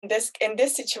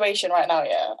this situation right now,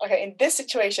 yeah. Okay, in this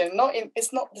situation,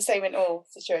 it's not the same in all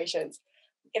situations.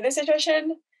 In this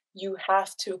situation, you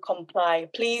have to comply.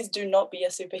 Please do not be a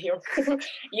superhero.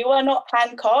 You are not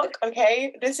Hancock,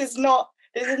 okay? This is not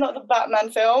the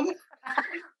Batman film.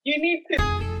 You need to.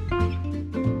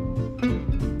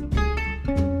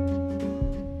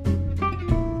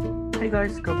 Hey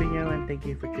guys, Gobinho, and thank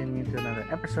you for tuning in to another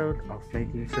episode of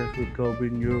Making Sense with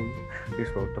Gobinho. This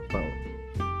will talk about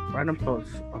random thoughts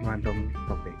on random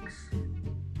topics.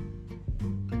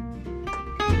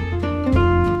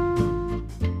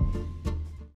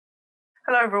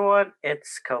 Hello everyone,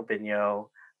 it's Gobinho,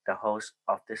 the host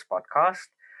of this podcast.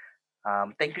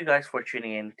 Thank you guys for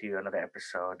tuning in to another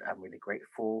episode. I'm really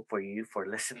grateful for you for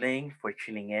listening, for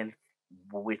tuning in,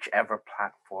 whichever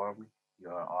platform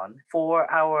you're on. For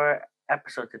our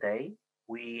episode today,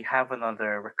 we have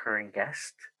another recurring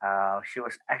guest. She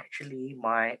was actually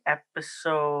my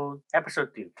episode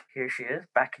 2. Here she is,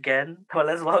 back again. Well,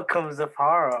 let's welcome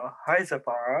Zafara. Hi,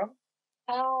 Zafara.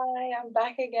 Hi, I'm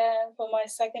back again for my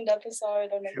second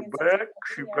episode on She Making Sense back. with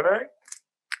She Gobinho. back.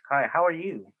 Hi, how are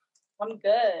you? I'm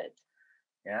good.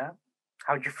 Yeah.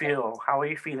 How'd you feel? How are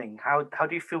you feeling? How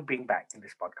do you feel being back in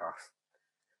this podcast?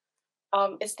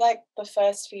 It's like the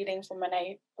first feeling from when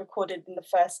I recorded in the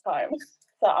first time.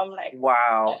 So I'm like,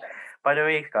 Wow. By the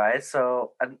way, guys,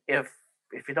 so if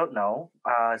you don't know,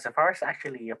 Zafar is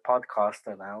actually a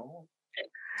podcaster now.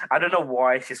 I don't know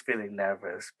why she's feeling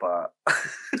nervous, but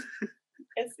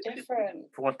it's different.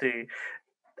 if you want to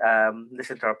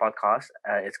listen to our podcast,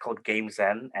 it's called Game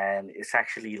Zen, and it's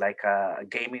actually like a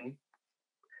gaming,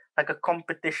 like a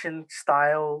competition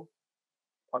style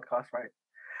podcast, right?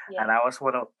 Yeah. And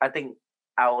I think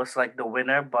I was like the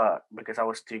winner, but because I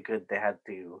was too good, they had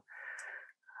to.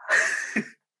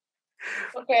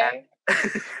 Okay.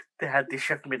 They had to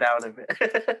shut me down a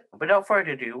bit. Without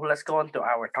further ado, let's go on to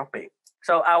our topic.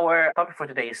 So our topic for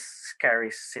today is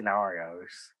scary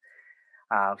scenarios.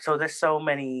 So there's so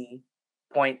many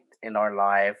points in our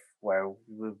life where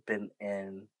we've been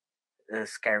in a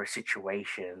scary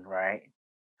situation, right?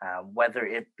 Whether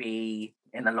it be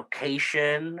in a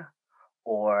location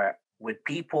or with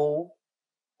people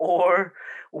or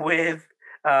with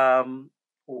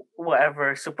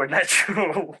whatever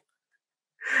supernatural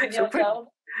With super, yourself.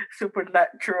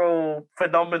 supernatural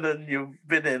phenomenon you've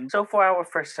been in. So for our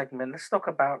first segment, let's talk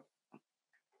about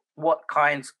what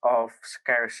kinds of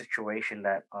scary situation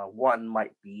that one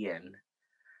might be in.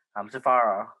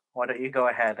 Zafara, why don't you go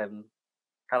ahead and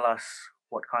tell us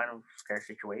what kind of scary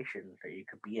situation that you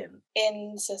could be in?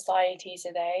 In society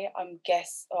today, I'm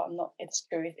not, it's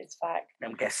truth, it's fact.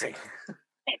 I'm guessing.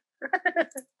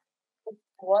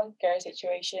 One scary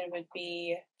situation would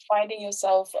be finding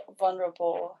yourself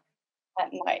vulnerable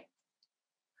at night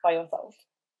by yourself.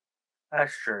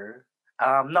 That's true.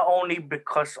 Not only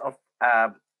because of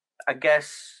I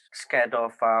guess scared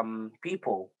of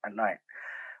people at night,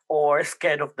 or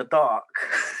scared of the dark.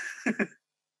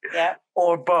 Yeah.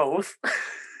 Or both.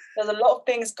 There's a lot of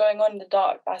things going on in the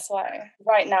dark. That's why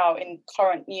right now in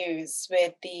current news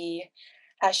with the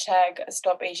hashtag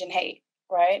Stop Asian Hate,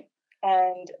 right?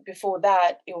 And before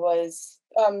that, it was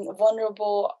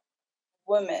vulnerable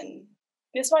women.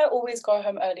 This is why I always go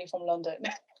home early from London.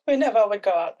 Whenever I would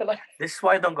go out. This is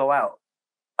why I don't go out.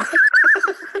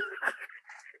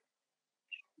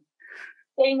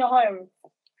 Stay in your home.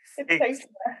 It's safe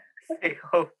there. Stay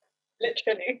home.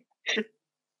 Literally.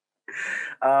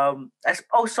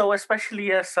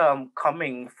 Especially as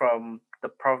coming from the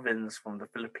province, from the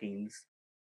Philippines,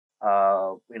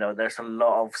 there's a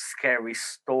lot of scary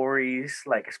stories.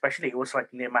 Like especially it was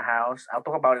like near my house. I'll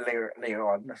talk about it later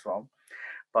on as well.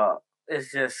 But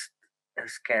it's just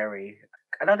scary.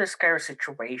 Another scary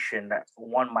situation that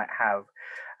one might have.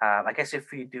 I guess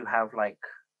if you do have like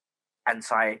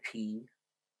anxiety,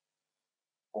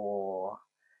 or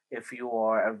if you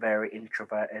are a very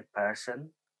introverted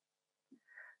person,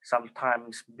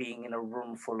 sometimes being in a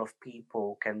room full of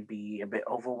people can be a bit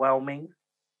overwhelming.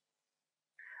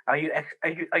 Are you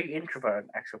introvert,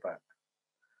 extrovert?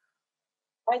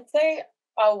 I'd say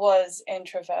I was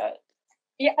introvert.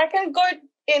 Yeah, I can go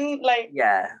in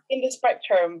in the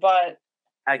spectrum, but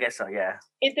I guess so. Yeah,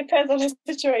 it depends on the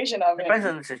situation. Depends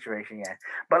on the situation. Yeah,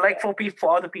 but like for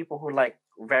other people who like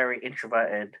very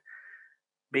introverted,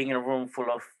 being in a room full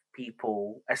of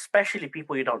people, especially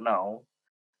people you don't know,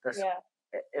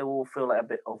 it will feel like a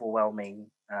bit overwhelming.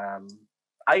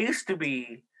 I used to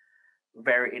be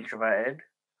very introverted.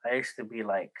 I used to be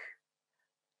like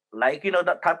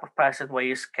that type of person where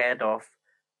you're scared of,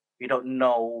 you don't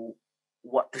know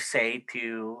what to say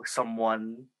to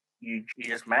someone you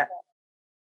just met,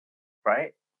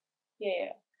 right?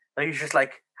 Yeah. So you're just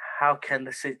like, how can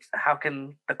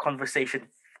the conversation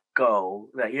go?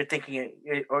 Like you're thinking,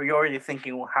 or you're already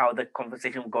thinking how the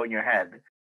conversation will go in your head,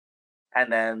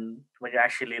 and then when you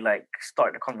actually like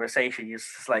start the conversation, you're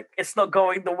just like, it's not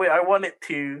going the way I want it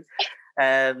to,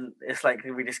 and it's like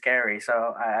really scary.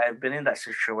 So I've been in that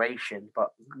situation, but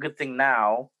good thing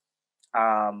now,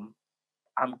 um,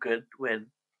 I'm good with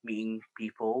meeting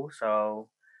people, so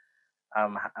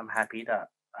I'm happy that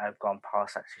I've gone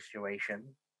past that situation.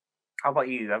 How about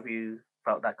you? Have you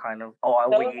felt that kind of? Oh,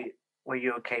 No, were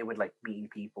you okay with like meeting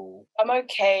people? I'm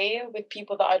okay with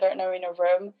people that I don't know in a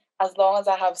room as long as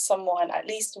I have someone, at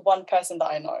least one person that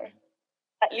I know.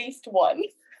 At least one.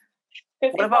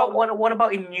 Because What if I about what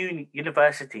about in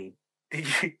university? Did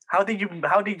you how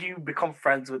did you become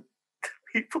friends with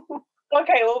people?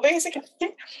 okay, well basically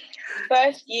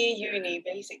first year uni,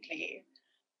 basically,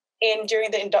 in during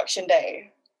the induction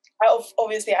day,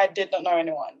 obviously I did not know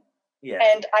anyone. Yeah,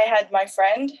 And I had my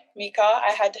friend, Mika,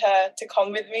 I had her to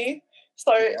come with me.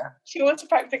 So yeah. she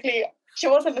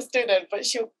wasn't a student, but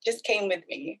she just came with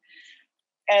me.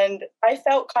 And I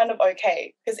felt kind of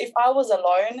okay because if I was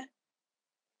alone,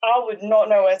 I would not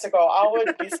know where to go. I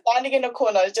would be standing in a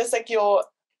corner, just like your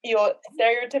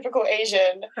stereotypical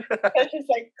Asian. And she's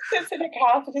like sits in a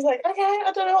calf and she's like, okay,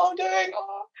 I don't know what I'm doing.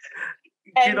 Oh.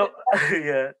 You And know,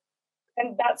 yeah.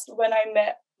 and that's when I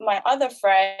met my other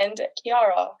friend,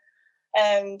 Kiara.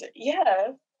 And yeah,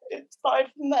 it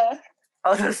started from there.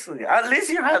 Honestly, at least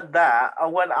you had that.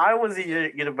 When I was in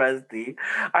university,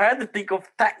 I had to think of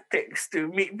tactics to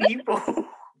meet people.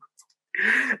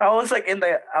 I was like in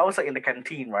the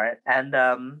canteen, right? And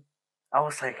I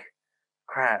was like,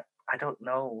 crap, I don't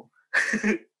know.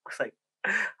 I was like,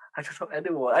 I just don't know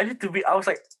anyone. I need to be. I was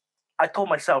like, I told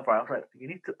myself, right? I was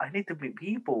like, I need to meet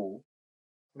people,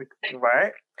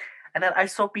 right? And then I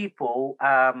saw people,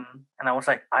 and I was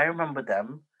like, I remember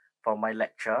them from my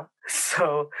lecture.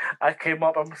 So I came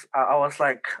up. I was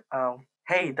like,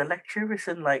 hey, the lecture is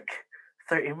in like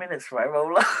 30 minutes, right? Blah,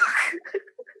 blah.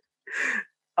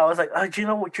 I was like, oh, do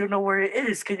you know where it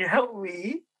is? Can you help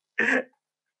me?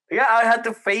 Yeah, I had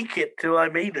to fake it till I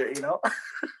made it, you know?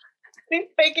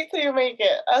 Fake it till you make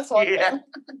it. That's one Yeah.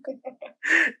 thing.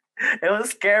 It was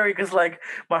scary because, like,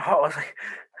 my heart was like,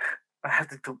 I have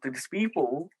to talk to these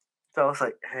people. So I was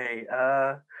like, hey,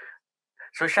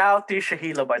 so shout out to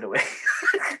Shahila, by the way.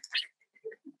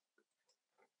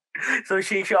 So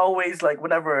she always, like,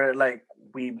 whenever, like,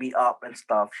 we meet up and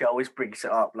stuff, she always brings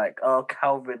it up, like, oh,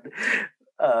 Calvin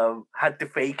had to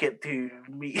fake it to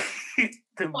me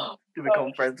Oh, to become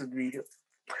gosh. friends with me.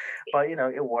 But,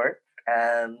 it worked.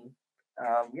 And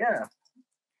yeah,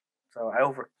 so I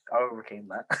overcame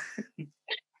that.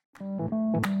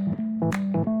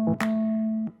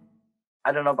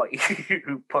 I don't know about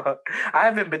you, but I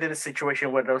haven't been in a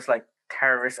situation where there was like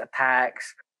terrorist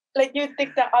attacks. Like you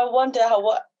think that I wonder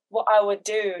what I would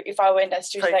do if I were in that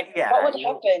So situation. Like what yeah, would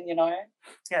happen, you know?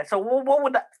 yeah. So what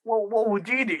would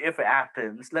you do if it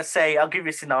happens? Let's say I'll give you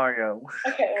a scenario.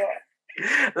 Okay,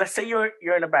 well, Let's say you're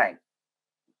in a bank.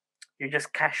 You're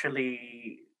just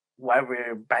casually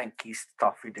whatever banky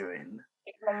stuff you're doing.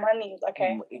 my money is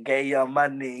okay. You get your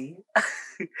money,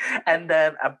 and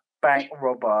then a bank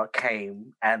robber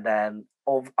came, and then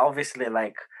obviously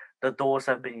like the doors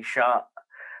have been shut.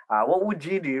 What would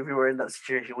you do if you were in that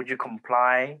situation? Would you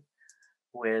comply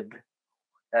with,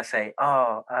 let's say,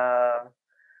 oh,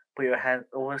 put your hand,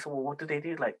 or what do they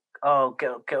do? Like, oh,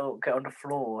 get on the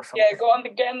floor or Yeah,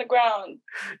 something. get on the ground.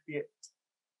 Yeah.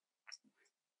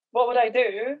 What would I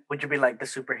do? Would you be like the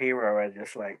superhero and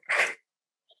just like,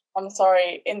 I'm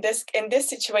sorry. In this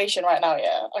situation right now,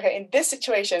 yeah. Okay, in this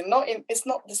situation, it's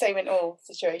not the same in all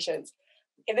situations.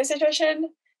 In this situation,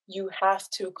 you have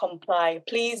to comply.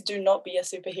 Please do not be a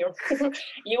superhero.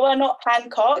 You are not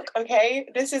Hancock, okay?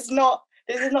 This is not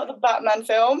the Batman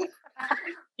film.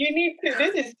 You need to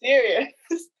this is serious.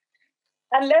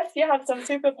 Unless you have some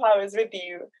superpowers with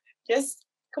you, just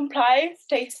comply,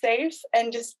 stay safe,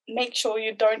 and just make sure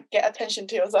you don't get attention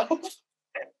to yourself.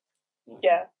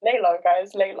 Yeah, lay low,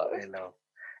 guys, lay low. you know?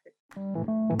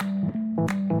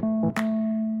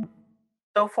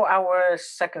 So for our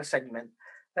second segment,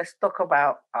 let's talk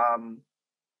about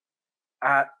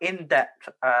in depth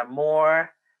more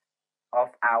of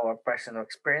our personal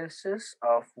experiences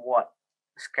of what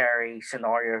scary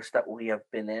scenarios that we have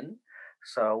been in.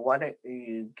 So why don't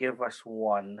you give us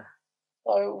one?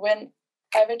 So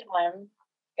every time,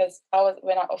 because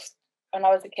when I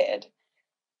was a kid,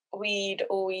 we'd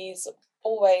always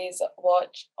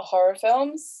watch horror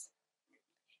films,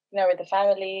 with the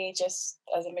family, just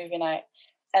as a movie night.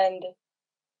 And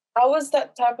I was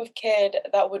that type of kid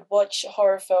that would watch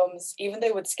horror films, even though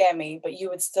it would scare me, but you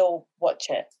would still watch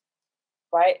it.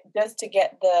 right? Just to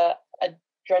get the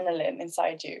adrenaline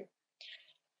inside you.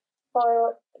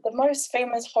 So the most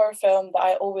famous horror film that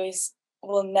I always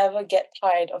will never get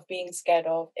tired of being scared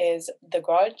of is The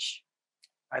Grudge.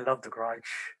 I love The Grudge.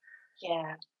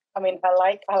 Yeah. I mean, I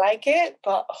like it,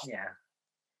 but Yeah.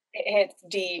 it hits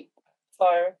deep. So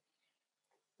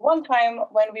one time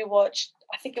when we watched,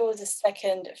 I think it was the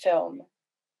second film,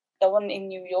 the one in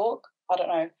New York. I don't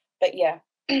know, but yeah.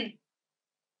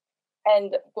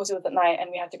 And of course, it was at night, and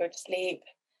we had to go to sleep.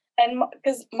 And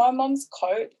because my mom's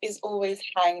coat is always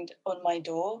hanged on my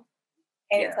door,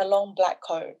 and it's Yeah. a long black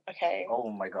coat. Okay, Oh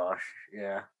my gosh.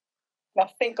 Yeah. now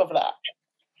think of that.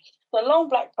 The long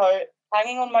black coat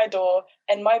hanging on my door,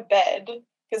 and my bed,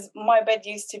 because my bed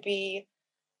used to be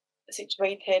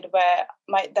situated where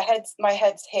my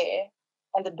head's here,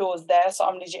 and the door's there, so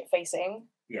I'm legit facing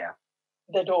Yeah.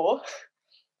 the door.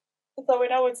 So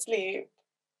when I would sleep,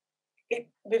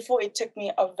 before it took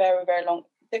me very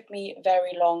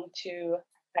long to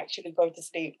actually go to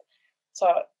sleep. So,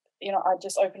 I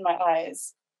just opened my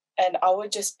eyes and I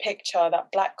would just picture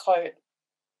that black coat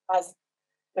as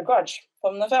the Grudge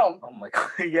from the film. Oh my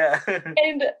god. Yeah.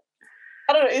 And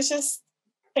I don't know, it's just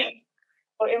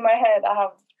well, in my head I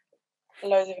have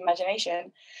loads of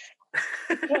imagination.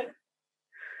 But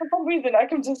for some reason I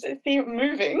can just see it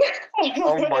moving.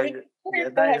 Oh my. Yeah.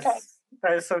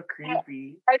 That is so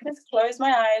creepy. I just close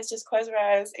my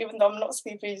eyes, even though I'm not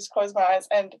sleepy, just close my eyes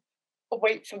and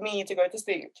wait for me to go to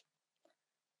sleep.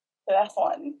 So that's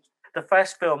one. The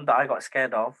first film that I got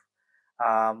scared of,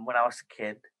 when I was a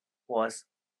kid, was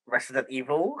Resident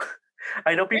Evil.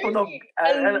 I know people don't. Really?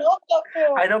 I love that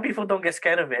I film. know people don't get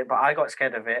scared of it, but I got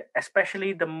scared of it,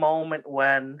 especially the moment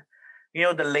when, the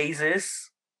lasers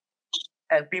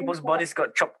and people's bodies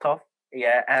got chopped off.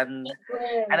 Yeah, and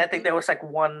I think there was like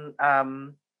one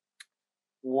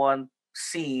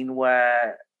scene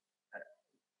where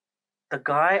the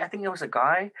guy, I think it was a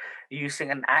guy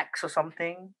using an axe or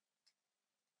something.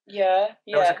 Yeah,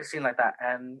 There was yeah. like a scene like that,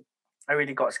 and I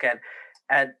really got scared.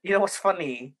 And you know what's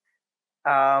funny?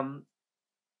 Um,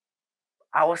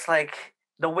 I was like,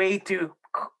 the way to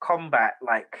combat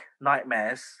like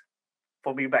nightmares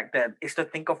for me back then is to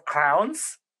think of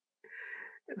clowns.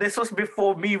 This was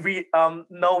before me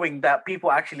knowing that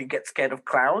people actually get scared of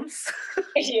clowns.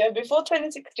 Yeah, before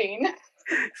 2016.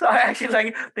 So I actually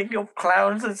like thinking of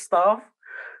clowns and stuff.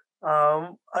 I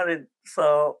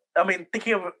mean,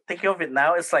 thinking of it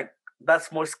now, it's like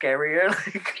that's more scarier.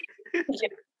 Like, Yeah.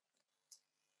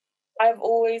 I've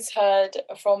always heard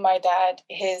from my dad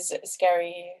his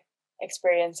scary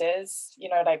experiences,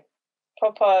 like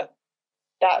proper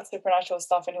that supernatural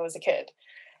stuff when he was a kid.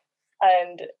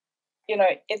 And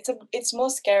it's more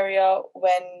scarier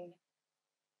when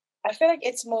I feel like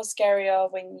it's more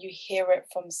scarier when you hear it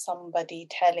from somebody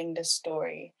telling the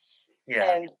story.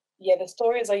 yeah, And yeah, the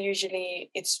stories are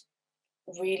usually it's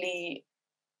really,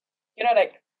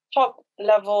 like top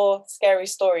level scary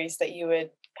stories that you would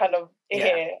kind of yeah,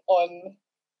 hear on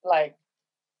like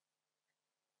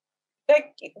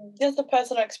like just the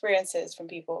personal experiences from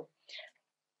people.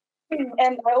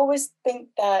 And I always think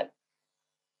that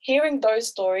hearing those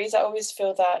stories, I always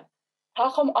feel that how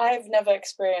come I've never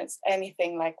experienced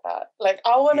anything like that? Like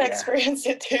I want to yeah, experience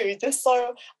it too, just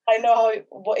so I know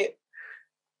what it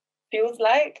feels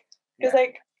like. Because yeah,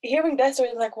 like hearing their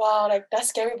stories, like wow, like that's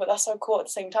scary, but that's so cool at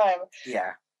the same time.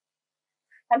 yeah.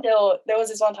 Until there was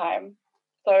this one time,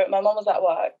 so my mom was at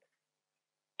work,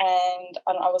 and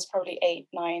I was probably 8,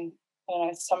 9, I don't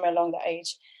know, somewhere along that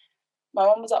age. My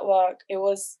mom was at work. It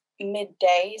was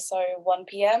midday, so 1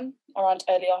 p.m., around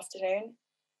early afternoon.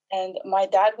 And my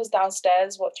dad was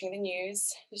downstairs watching the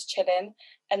news, just chilling.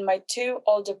 And my two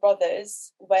older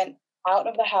brothers went out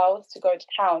of the house to go to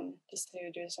town just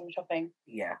to do some shopping.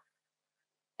 Yeah.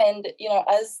 And,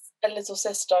 as a little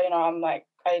sister, I'm like,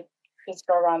 I just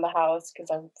go around the house because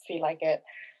I feel like it.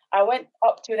 I went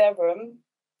up to their room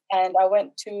and I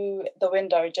went to the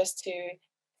window just to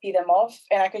see them off.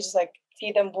 And I could just like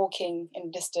see them walking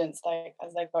in distance, like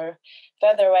as they go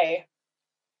further away.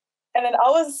 And then I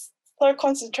was so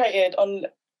concentrated on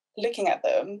looking at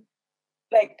them,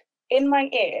 like in my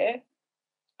ear,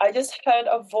 I just heard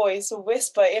a voice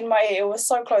whisper in my ear. It was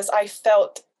so close. I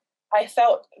felt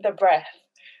the breath.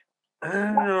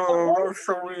 Oh, that's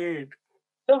so weird.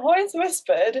 The voice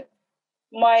whispered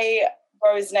my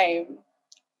bro's name.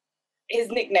 His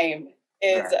nickname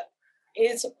is Yeah.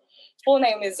 his full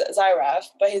name is Zyraf,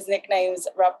 but his nickname's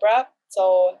Rap Rap.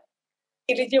 So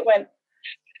he legit went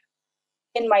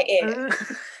in my ear.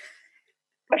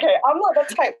 Okay, I'm not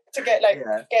the type to get like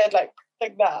Yeah. scared like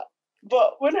that.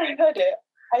 But when I heard it,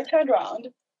 I turned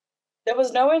around. There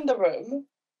was no one in the room.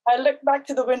 I looked back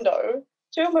to the window,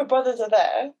 two of my brothers are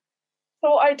there.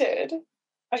 So what I did,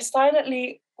 I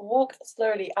silently walked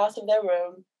slowly out of their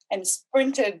room and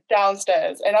sprinted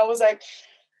downstairs. And I was like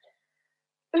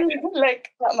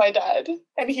at my dad.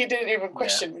 And he didn't even Yeah.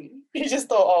 question me. He just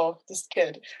thought, oh, this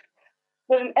kid.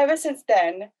 But then ever since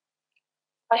then,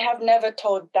 I have never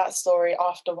told that story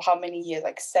after how many years?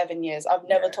 Like 7 years. I've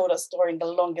never Yeah. told that story in the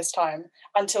longest time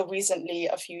until recently,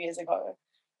 a few years ago.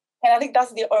 And I think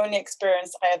that's the only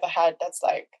experience I ever had that's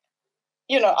like,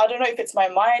 I don't know if it's my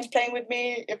mind playing with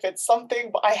me, if it's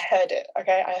something, but I heard it.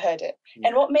 Okay, I heard it. Yeah.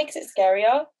 And what makes it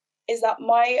scarier is that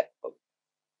my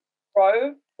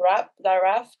bro,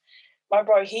 Daraf, my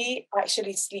bro, he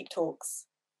actually sleep talks.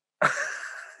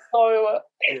 So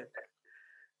Yeah.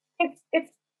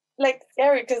 it's like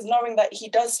scary because knowing that he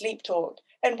does sleep talk.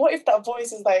 And what if that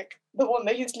voice is like the one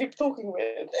that he's sleep talking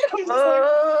with? I'm just like,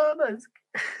 Oh, that's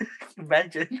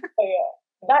imagine. oh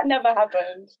yeah, that never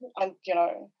happened, and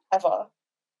ever.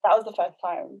 That was the first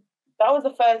time. That was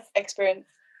the first experience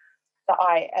that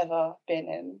I ever been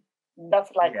in. That's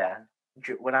like Yeah.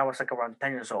 When I was like around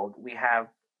 10 years old, we had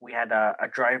a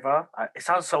driver. It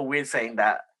sounds so weird saying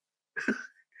that.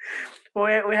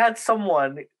 We had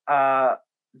someone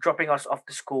dropping us off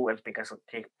to school and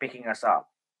picking us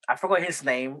up. I forgot his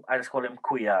name. I just call him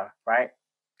Kuya, right?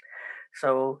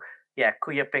 So yeah,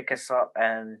 Kuya picked us up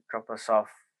and dropped us off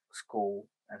school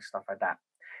and stuff like that.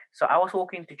 So I was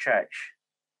walking to church,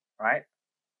 right?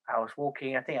 I was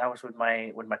walking. I think I was with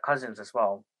my cousins as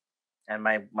well, and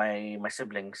my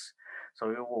siblings. So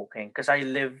we were walking because I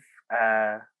live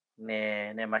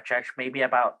near my church, maybe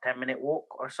about 10-minute walk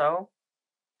or so.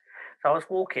 So I was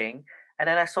walking, and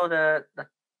then I saw the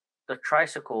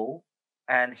tricycle,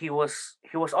 and he was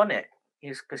on it.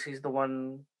 He's the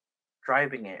one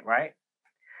driving it, right?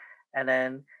 And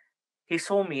then he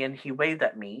saw me and he waved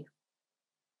at me.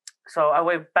 So I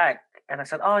waved back and I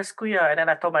said, "Oh, it's Kuya." And then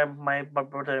I told my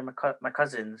brother and my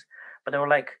cousins, but they were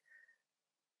like,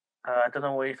 "I don't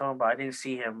know what you're talking about. I didn't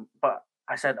see him." But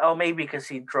I said, "Oh, maybe because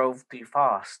he drove too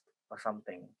fast or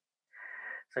something."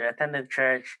 So I attended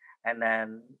church, and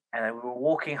then we were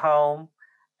walking home,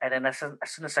 and then as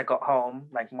soon as I got home,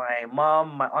 like my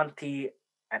mom, my auntie,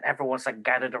 and everyone's like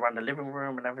gathered around the living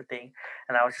room and everything,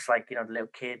 and I was just like the little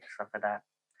kid stuff like that,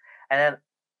 and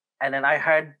then I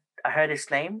heard his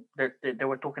name. They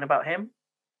were talking about him,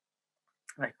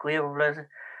 like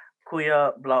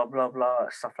Kuya, blah blah blah,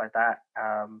 stuff like that.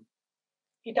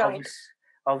 he died.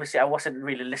 Obviously, I wasn't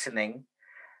really listening,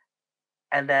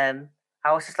 and then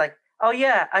I was just like, "Oh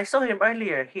yeah, I saw him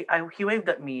earlier. He waved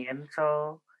at me, and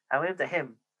so I waved at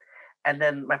him." And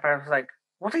then my parents was like,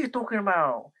 "What are you talking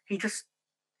about? He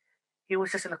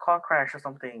was just in a car crash or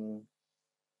something."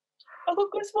 I got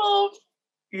goosebumps.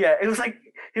 Yeah, it was like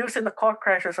he was in a car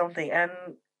crash or something, and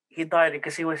he died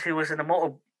because he was in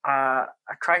a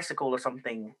tricycle or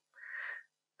something.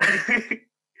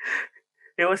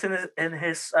 He was in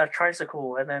his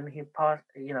tricycle, and then he passed.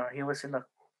 He was in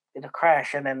a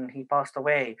crash, and then he passed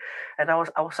away. And I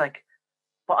was like,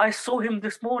 but I saw him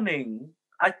this morning.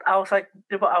 I was like,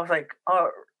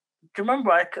 oh, do you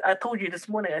remember? I told you this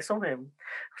morning I saw him.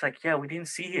 I was like, yeah, we didn't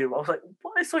see him. I was like,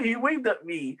 but I saw he waved at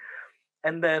me.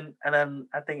 And then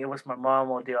I think it was my mom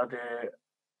or the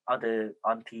other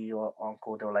auntie or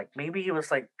uncle. They were like, maybe he was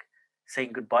like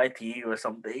saying goodbye to you or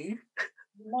something.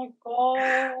 Oh my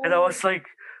god. And I was like,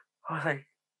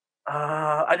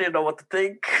 I didn't know what to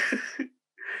think. And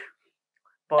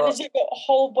But did you get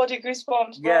whole body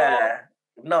goosebumps, bro? yeah,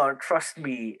 no, trust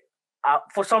me.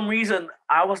 For some reason,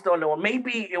 I was the only one.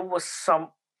 Maybe it was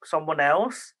someone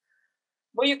else.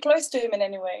 Were you close to him in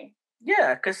any way?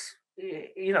 Yeah, because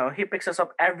he picks us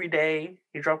up every day.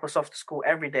 He drops us off to school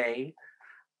every day.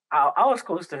 I was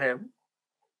close to him.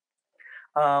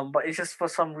 But it's just for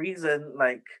some reason,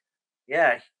 like,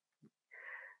 yeah,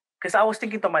 because I was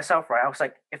thinking to myself, right? I was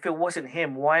like, if it wasn't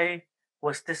him, why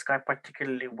was this guy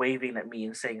particularly waving at me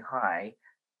and saying hi?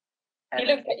 He And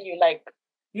looked at you like,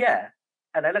 yeah,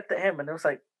 and I looked at him, and it was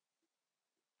like,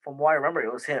 from what I remember,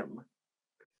 it was him.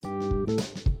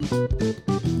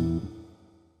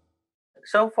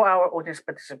 So for our audience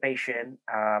participation,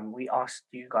 we asked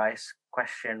you guys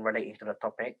question relating to the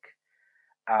topic.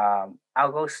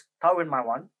 I'll go start with my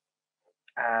one.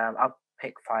 I'll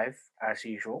pick five as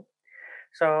usual.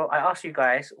 So I asked you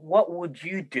guys, what would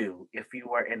you do if you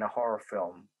were in a horror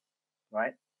film,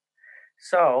 right?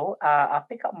 So I'll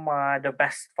pick up the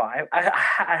best five. I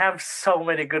have so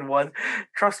many good ones.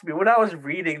 Trust me, when I was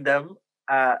reading them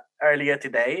earlier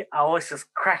today, I was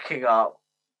just cracking up.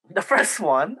 The first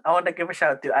one, I want to give a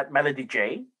shout out to at Melody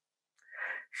J.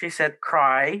 She said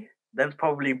cry, then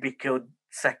probably be killed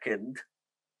second.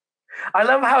 I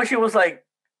love how she was like,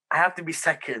 I have to be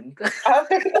second. I'm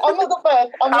not the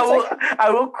first. I'm the second. I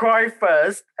will cry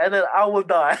first, and then I will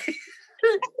die.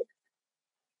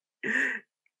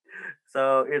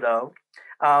 So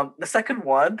the second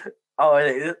one,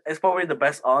 it's probably the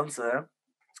best answer.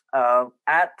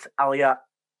 At Aliyah.na,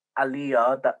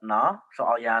 so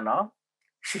Aliana,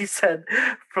 she said,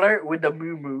 flirt with the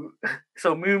mumu.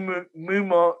 So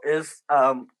mumu is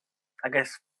I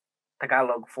guess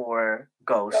Tagalog for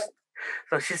ghost.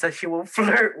 So she said she will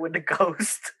flirt with the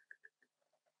ghost.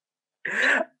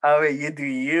 I mean, you do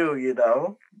you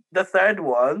know. The third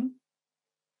one,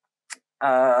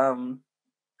 um,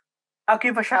 I'll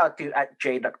give a shout out to at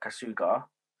j.kasuga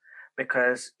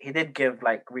because he did give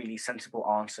like really sensible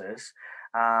answers.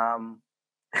 Um,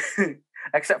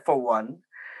 except for one.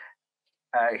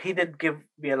 He did give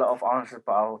me a lot of answers,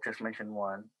 but I'll just mention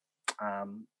one.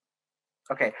 Um,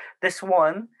 okay, this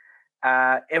one,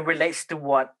 it relates to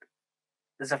what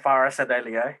Zafara said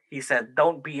earlier. He said,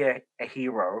 "Don't be a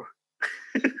hero.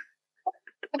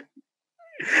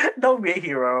 Don't be a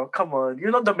hero. Come on,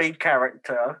 you're not the main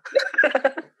character."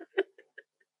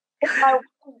 If I was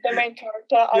the main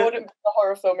character, I wouldn't be in a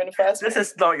horror film in the first This place.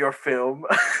 is not your film.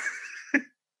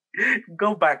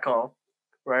 Go back off,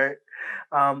 right?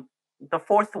 The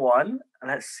fourth one.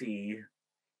 Let's see.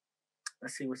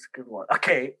 Let's see what's a good one.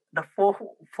 Okay, the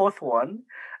fourth one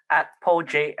at Paul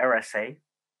J RSA.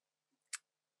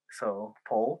 So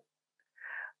Paul,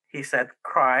 he said,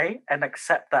 "Cry and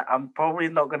accept that I'm probably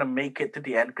not gonna make it to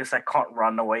the end because I can't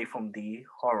run away from the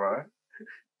horror.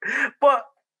 But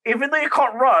even though you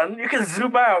can't run, you can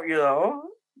zoom out. You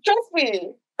know." Trust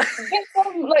me. Get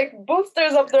some like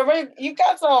boosters up there. Right? You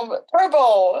got some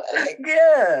turbo. Like,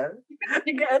 Yeah,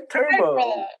 you get a for turbo.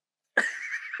 that.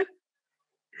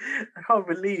 I can't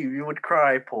believe you would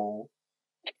cry, Paul.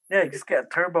 Yeah, just get a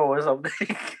turbo or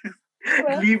something.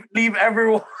 Well, leave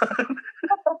everyone.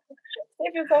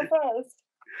 save yourself first.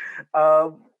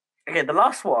 Okay, the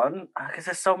last one, because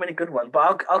there's so many good ones,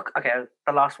 but okay,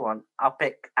 the last one, I'll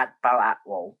pick at Bal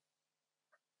Atwell.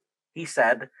 He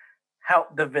said,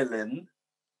 "Help the villain."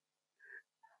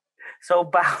 So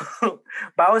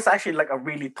Bao is actually like a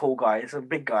really tall guy. He's a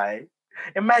big guy.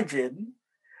 Imagine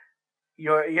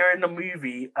you're in a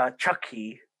movie,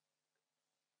 Chucky,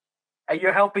 and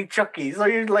you're helping Chucky. So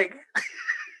you're like,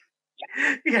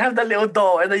 you have that little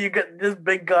doll, and then you get this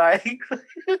big guy,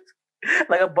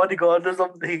 like a bodyguard or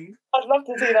something. I'd love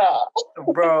to see that.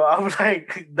 Bro, I'm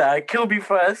like, nah, kill me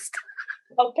first.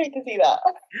 I'll pay to see that.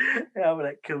 Yeah, I'm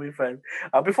like, kill me first.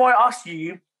 Before I ask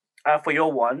you for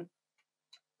your one,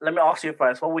 let me ask you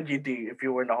first. What would you do if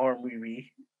you were in a horror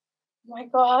movie? Oh my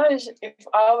gosh, if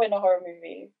I were in a horror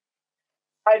movie,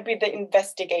 I'd be the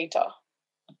investigator.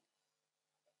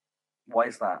 Why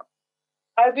is that?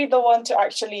 I'd be the one to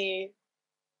actually,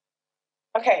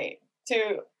 like,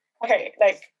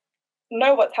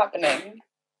 know what's happening.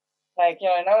 Like,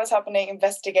 know what's happening,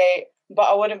 investigate, but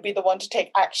I wouldn't be the one to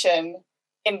take action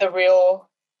in the real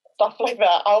stuff like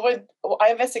that. I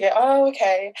investigate, oh,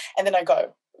 okay, and then I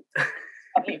go.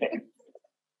 I'm leaving.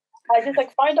 I just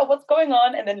like find out what's going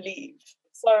on and then leave.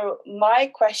 So my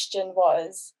question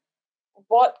was,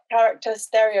 what character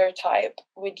stereotype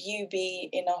would you be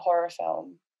in a horror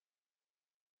film?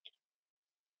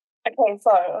 Okay,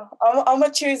 so I'm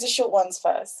gonna choose the short ones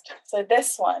first. So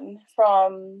this one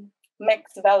from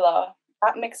Mixvella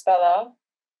at Mixvella,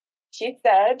 she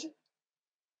said,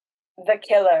 "The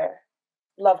killer,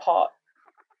 love hot."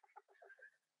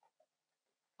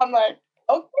 I'm like,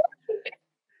 okay.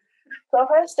 So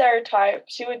her stereotype,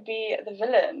 she would be the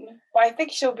villain, but I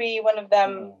think she'll be one of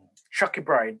them. Shocky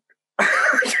Bride.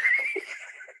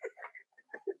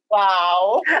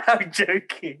 Wow. I'm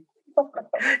joking.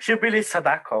 She'll be like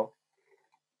Sadako.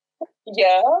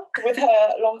 Yeah, with her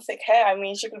long thick hair, I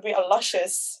mean, she could be a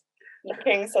luscious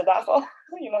looking Sadako,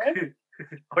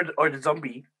 or the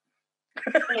zombie.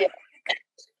 Yeah.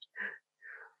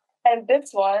 And this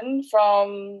one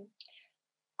from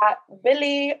at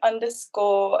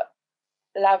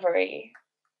Billy_Lavery.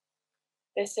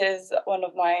 This is one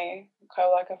of my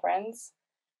co-worker friends.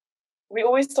 We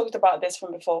always talked about this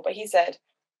from before, but he said,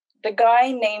 the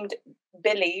guy named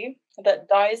Billy that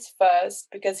dies first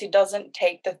because he doesn't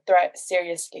take the threat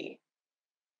seriously.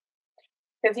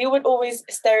 Because he would always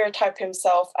stereotype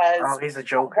himself as he's a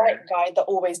joker. White guy that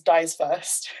always dies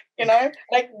first. Like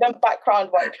the background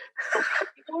white. He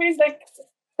always like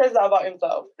says that about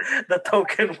himself. The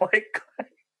token white guy.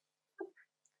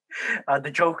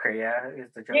 The Joker, yeah,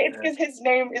 is the Joker. Yeah, it's because his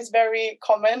name is very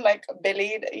common, like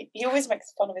Billy. He always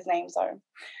makes fun of his name. So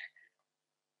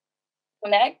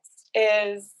next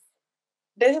is,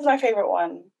 this is my favorite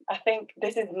one. I think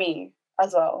this is me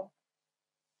as well.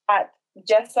 At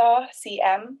Jessa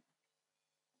CM.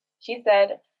 She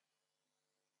said,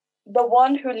 "The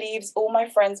one who leaves all my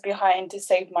friends behind to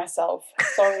save myself.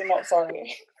 Sorry, not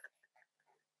sorry."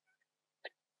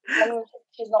 I mean,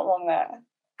 she's not wrong there.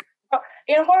 But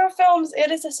in horror films,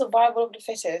 it is a survival of the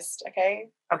fittest, okay?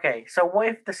 Okay, so what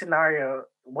if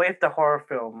the horror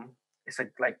film is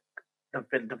like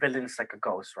the villain's like a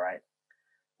ghost, right?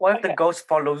 What if the Okay. ghost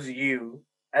follows you,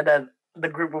 and then the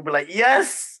group will be like,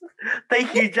 "Yes,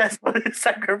 thank you, Jess, for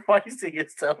sacrificing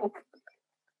yourself."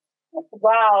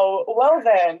 Wow. Well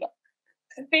then.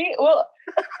 See, well,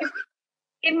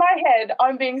 in my head,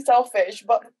 I'm being selfish,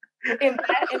 but in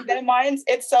their minds,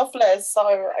 it's selfless. So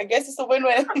I guess it's a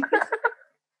win-win.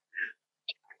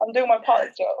 I'm doing my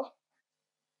part still.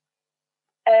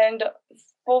 And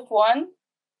fourth one,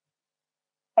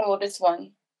 oh, this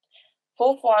one.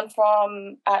 Fourth one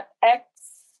from at X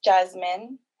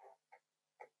Jasmine.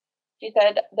 She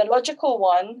said, "The logical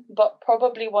one, but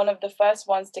probably one of the first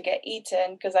ones to get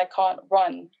eaten because I can't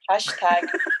run. Hashtag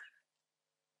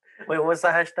Wait, what's the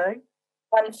hashtag?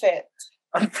 unfit."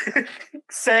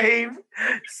 Same,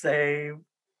 same.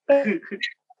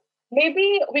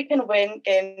 Maybe we can win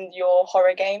in your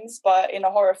horror games, but in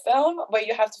a horror film where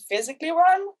you have to physically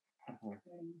run,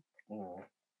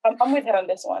 I'm with her on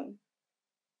this one.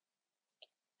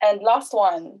 And last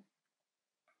one.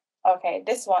 Okay,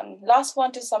 this one. Last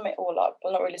one to sum it all up.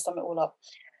 Well, not really sum it all up.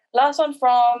 Last one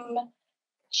from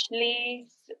Shlee.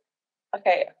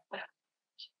 Okay.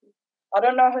 I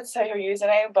don't know how to say her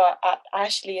username, but at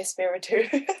Ashley Espiritu.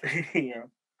 Yeah.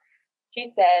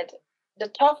 She said, "The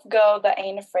tough girl that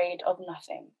ain't afraid of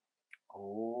nothing."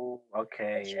 Oh, Which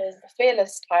okay. is the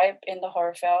fearless type in the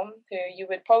horror film who you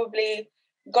would probably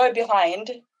go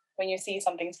behind when you see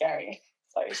something scary.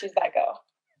 So she's that girl.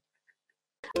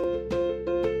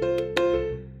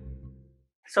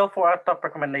 So for our top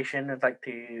recommendation, I'd like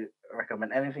to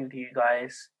recommend anything to you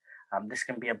guys. This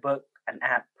can be a book, an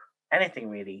app, anything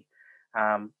really.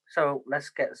 So let's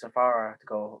get Zafara to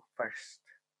go first.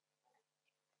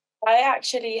 I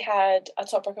actually had a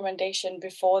top recommendation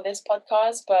before this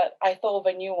podcast, but I thought of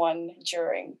a new one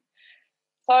during.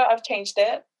 So I've changed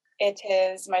it. It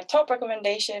is my top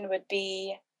recommendation would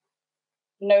be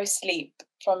No Sleep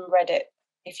from Reddit.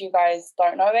 If you guys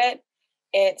don't know it,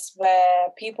 it's where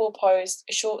people post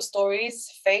short stories,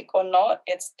 fake or not.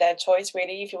 It's their choice,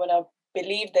 really, if you want to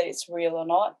believe that it's real or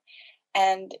not.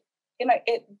 And,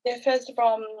 it differs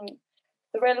from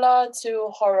thriller to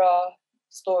horror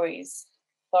stories.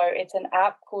 So it's an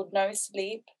app called No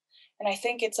Sleep. And I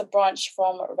think it's a branch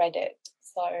from Reddit.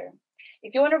 So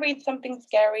if you want to read something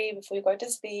scary before you go to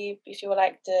sleep, if you would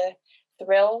like the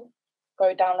thrill,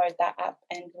 go download that app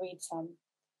and read some.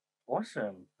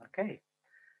 Awesome. Okay.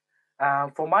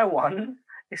 For my one,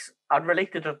 it's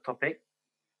unrelated to the topic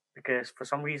because for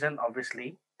some reason,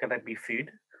 obviously, gonna be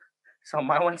food. So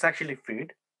my one's actually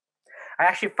food. I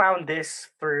actually found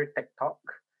this through TikTok,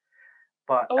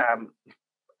 but Oh,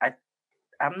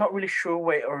 I'm not really sure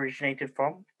where it originated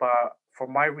from. But for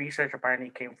my research, apparently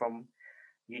it came from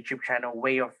YouTube channel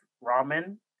Way of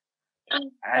Ramen,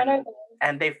 I know.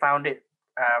 and they found it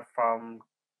from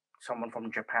someone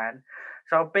from Japan.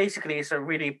 So basically, it's a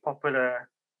really popular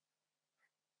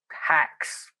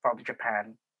hacks from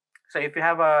Japan. So if you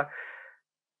have a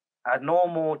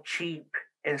normal cheap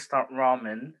instant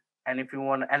ramen, and if you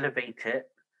want to elevate it,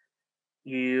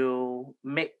 you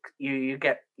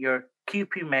get your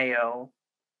QP mayo,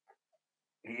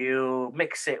 you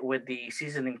mix it with the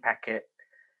seasoning packet,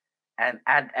 and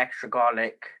add extra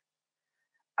garlic.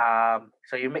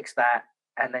 So you mix that,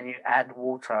 and then you add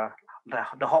water,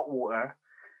 the hot water,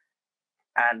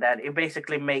 and then it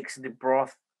basically makes the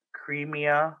broth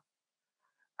creamier,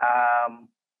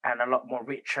 and a lot more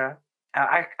richer.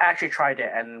 I actually tried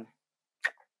it, and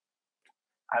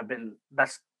I've been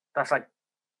that's like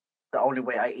the only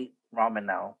way I eat ramen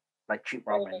now, like cheap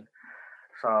ramen. Really.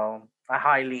 So I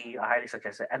highly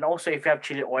suggest it. And also, if you have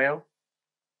chili oil,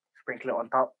 sprinkle it on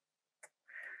top.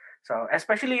 So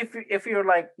especially if you're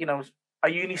like a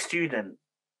uni student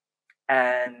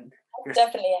and you're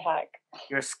Definitely a hack.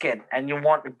 your skin and you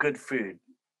want good food,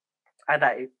 and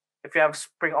if you have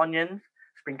spring onions,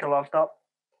 sprinkle on top.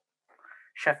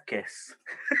 Chef kiss.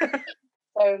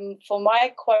 For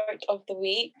my quote of the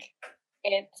week,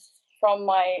 it's from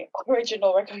my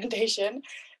original recommendation.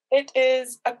 It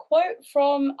is a quote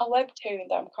from a webtoon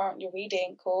that I'm currently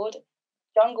reading called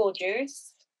Jungle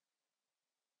Juice.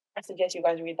 I suggest you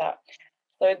guys read that.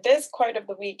 So this quote of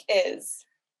the week is,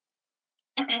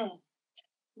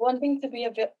 "Wanting to be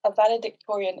a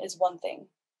valedictorian is one thing,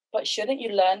 but shouldn't you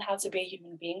learn how to be a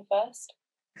human being first?"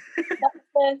 That's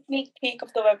the sneak peek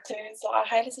of the webtoon, so I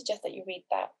highly suggest that you read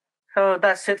that. So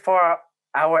that's it for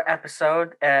our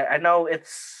episode. I know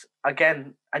it's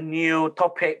again a new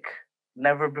topic,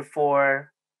 never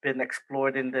before been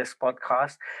explored in this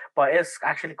podcast, but it's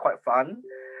actually quite fun.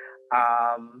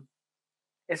 Um,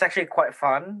 it's actually quite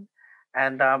fun,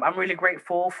 and I'm really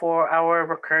grateful for our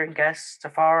recurring guest,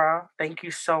 Safara. Thank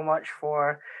you so much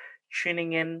for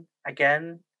tuning in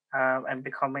again and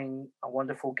becoming a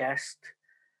wonderful guest.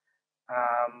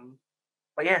 Um,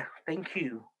 but yeah, thank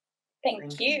you, Thank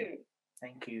thank you. you.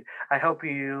 Thank you. I hope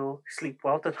you sleep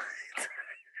well tonight.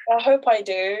 I hope I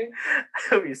do. I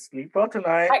hope you sleep well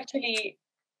tonight. Actually,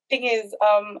 thing is,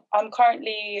 I'm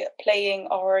currently playing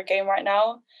a horror game right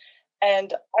now,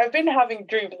 and I've been having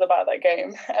dreams about that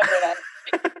game every night.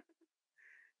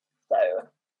 So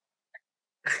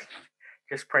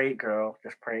Just pray, girl.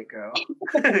 Just pray, girl.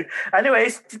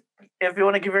 Anyways, if you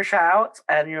want to give your shout out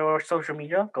and your social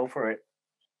media, go for it.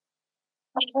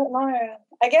 I don't know.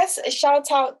 I guess a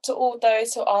shout out to all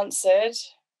those who answered.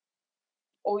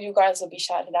 All you guys will be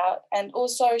shouted out, and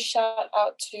also shout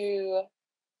out to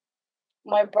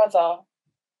my brother,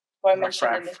 who I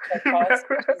mentioned in this podcast,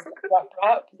 which is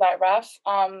Raf.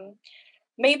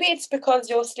 Maybe it's because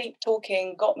your sleep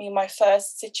talking got me my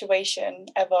first situation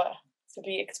ever to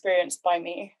be experienced by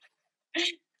me.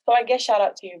 So I guess shout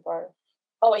out to you, bro.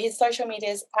 Oh, his social media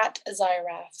is at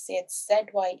Zyraf. See, it's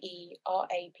ZYERAPH.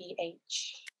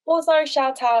 Also,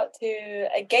 shout out to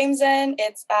GameZen.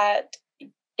 It's at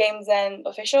GameZen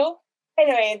Official.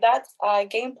 Anyway, that's a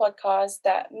game podcast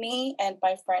that me and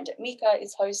my friend Mika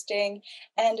is hosting,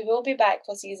 and we'll be back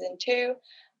for season 2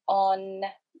 on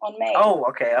May. Oh,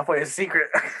 okay. I thought it was a secret.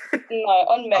 No,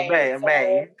 on May.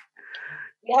 May.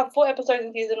 We have 4 episodes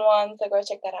in season 1, so go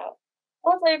check that out.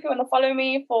 Also, if you want to follow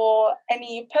me for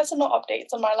any personal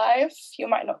updates on my life, you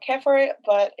might not care for it,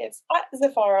 but it's at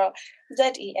Zafara,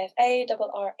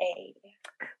 ZEFARRA.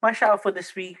 My shout out for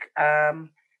this week,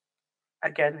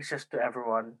 again, it's just to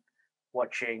everyone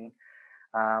watching.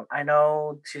 I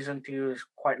know season 2 is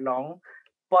quite long,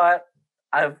 but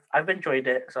I've enjoyed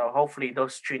it. So hopefully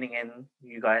those tuning in,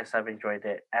 you guys have enjoyed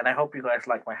it, and I hope you guys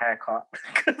like my haircut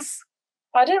because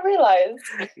I didn't realize.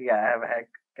 Yeah,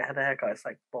 I had a haircut. It's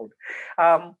like bold.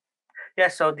 Yeah.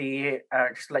 So the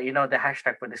just to let you know, the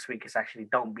hashtag for this week is actually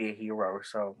 "Don't be a hero."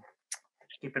 So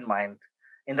keep in mind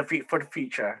in the for the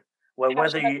future.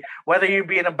 Whether you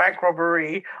be in a bank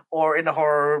robbery or in a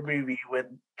horror movie with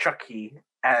Chucky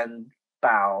and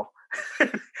Bao,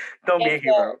 don't be a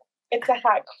hero. It's a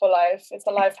hack for life. It's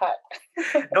a life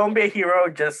hack. Don't be a hero.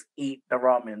 Just eat the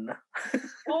ramen.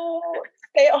 Oh,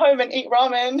 stay at home and eat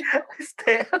ramen.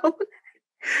 Stay at home.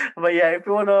 But yeah, if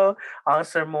you want to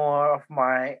answer more of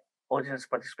my audience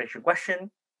participation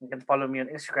question, you can follow me on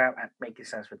Instagram at Making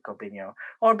Sense with Cobinho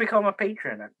or become a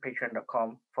patron at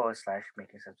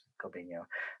patreon.com/Making Sense with Cobinho.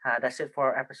 That's it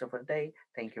for our episode for today.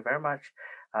 Thank you very much.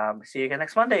 See you again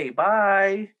next Monday.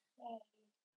 Bye.